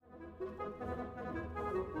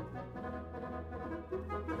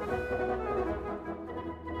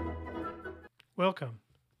Welcome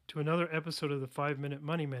to another episode of the 5 Minute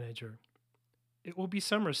Money Manager. It will be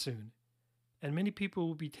summer soon, and many people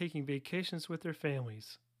will be taking vacations with their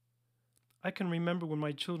families. I can remember when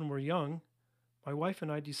my children were young, my wife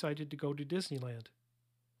and I decided to go to Disneyland.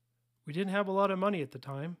 We didn't have a lot of money at the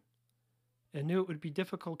time and knew it would be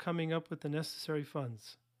difficult coming up with the necessary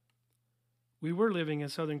funds. We were living in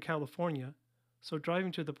Southern California, so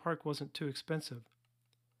driving to the park wasn't too expensive.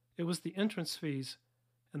 It was the entrance fees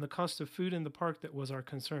and the cost of food in the park that was our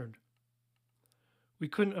concern. We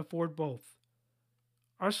couldn't afford both.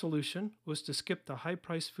 Our solution was to skip the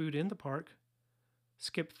high-priced food in the park,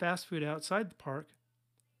 skip fast food outside the park,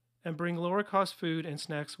 and bring lower-cost food and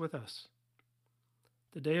snacks with us.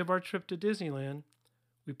 The day of our trip to Disneyland,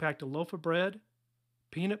 we packed a loaf of bread,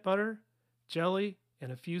 peanut butter, jelly, and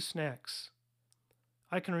a few snacks.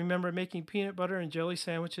 I can remember making peanut butter and jelly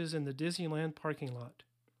sandwiches in the Disneyland parking lot.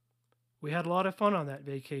 We had a lot of fun on that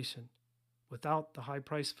vacation, without the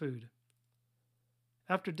high-priced food.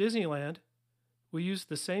 After Disneyland, we used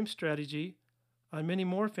the same strategy on many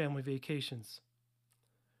more family vacations.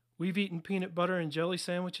 We've eaten peanut butter and jelly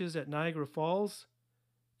sandwiches at Niagara Falls,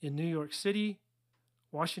 in New York City,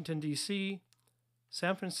 Washington, D.C.,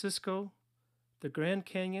 San Francisco, the Grand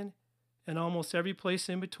Canyon, and almost every place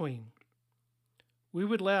in between. We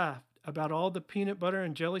would laugh about all the peanut butter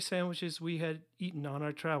and jelly sandwiches we had eaten on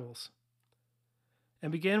our travels,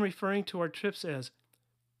 and began referring to our trips as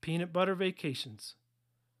peanut butter vacations.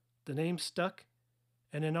 The name stuck,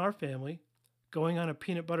 and in our family, going on a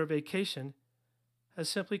peanut butter vacation has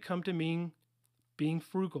simply come to mean being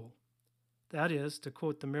frugal. That is, to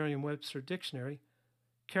quote the Merriam-Webster dictionary,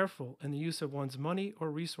 careful in the use of one's money or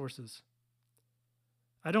resources.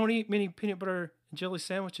 I don't eat many peanut butter and jelly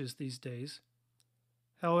sandwiches these days.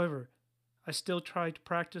 However, I still try to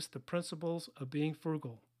practice the principles of being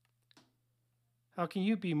frugal. How can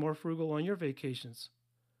you be more frugal on your vacations?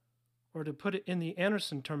 Or to put it in the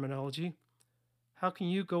Anderson terminology, how can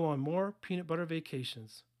you go on more peanut butter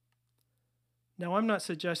vacations? Now, I'm not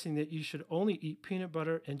suggesting that you should only eat peanut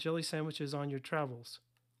butter and jelly sandwiches on your travels,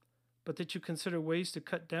 but that you consider ways to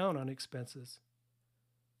cut down on expenses.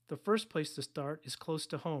 The first place to start is close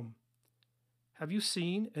to home. Have you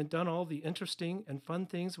seen and done all the interesting and fun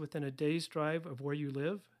things within a day's drive of where you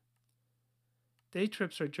live? Day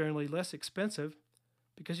trips are generally less expensive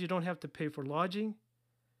because you don't have to pay for lodging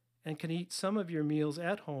and can eat some of your meals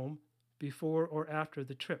at home before or after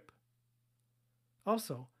the trip.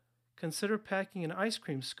 Also, consider packing an ice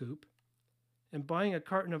cream scoop and buying a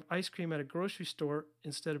carton of ice cream at a grocery store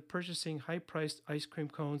instead of purchasing high-priced ice cream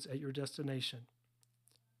cones at your destination.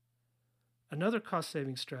 Another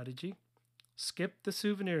cost-saving strategy: skip the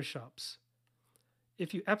souvenir shops.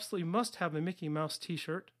 If you absolutely must have a Mickey Mouse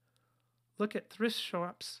t-shirt, look at thrift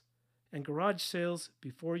shops and garage sales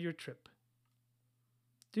before your trip.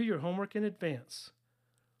 Do your homework in advance.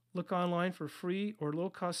 Look online for free or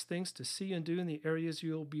low-cost things to see and do in the areas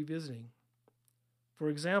you'll be visiting. For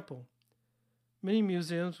example, many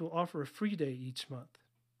museums will offer a free day each month.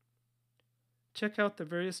 Check out the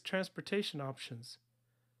various transportation options.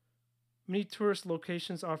 Many tourist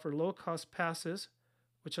locations offer low-cost passes,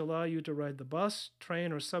 which allow you to ride the bus,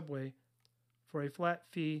 train, or subway for a flat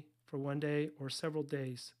fee for one day or several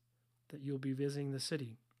days that you'll be visiting the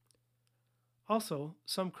city. Also,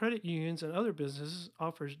 some credit unions and other businesses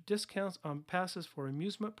offer discounts on passes for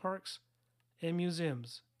amusement parks and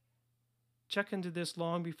museums. Check into this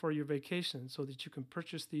long before your vacation so that you can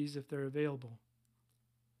purchase these if they're available.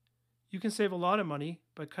 You can save a lot of money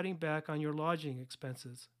by cutting back on your lodging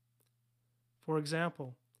expenses. For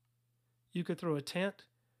example, you could throw a tent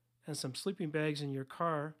and some sleeping bags in your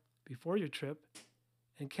car before your trip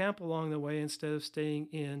and camp along the way instead of staying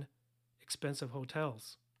in expensive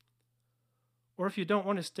hotels. Or if you don't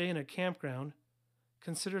want to stay in a campground,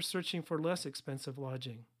 consider searching for less expensive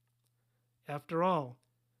lodging. After all,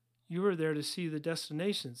 you are there to see the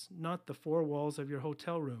destinations, not the four walls of your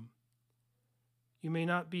hotel room. You may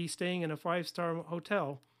not be staying in a 5-star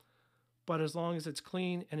hotel, but as long as it's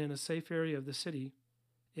clean and in a safe area of the city,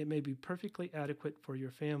 it may be perfectly adequate for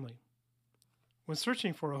your family. When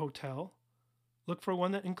searching for a hotel, look for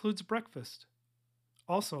one that includes breakfast.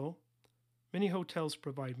 Also, many hotels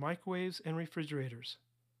provide microwaves and refrigerators.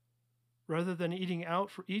 Rather than eating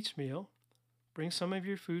out for each meal, bring some of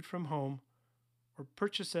your food from home or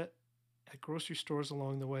purchase it at grocery stores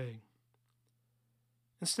along the way.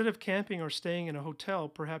 Instead of camping or staying in a hotel,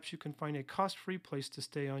 perhaps you can find a cost-free place to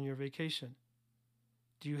stay on your vacation.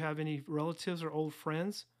 Do you have any relatives or old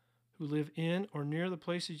friends who live in or near the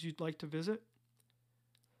places you'd like to visit?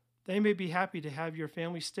 They may be happy to have your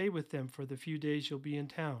family stay with them for the few days you'll be in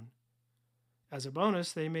town. As a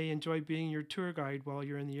bonus, they may enjoy being your tour guide while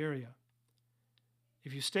you're in the area.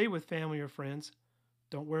 If you stay with family or friends,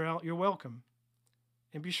 don't wear out your welcome,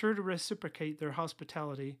 and be sure to reciprocate their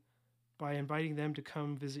hospitality by inviting them to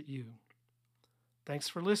come visit you. Thanks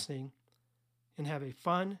for listening, and have a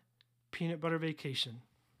fun peanut butter vacation.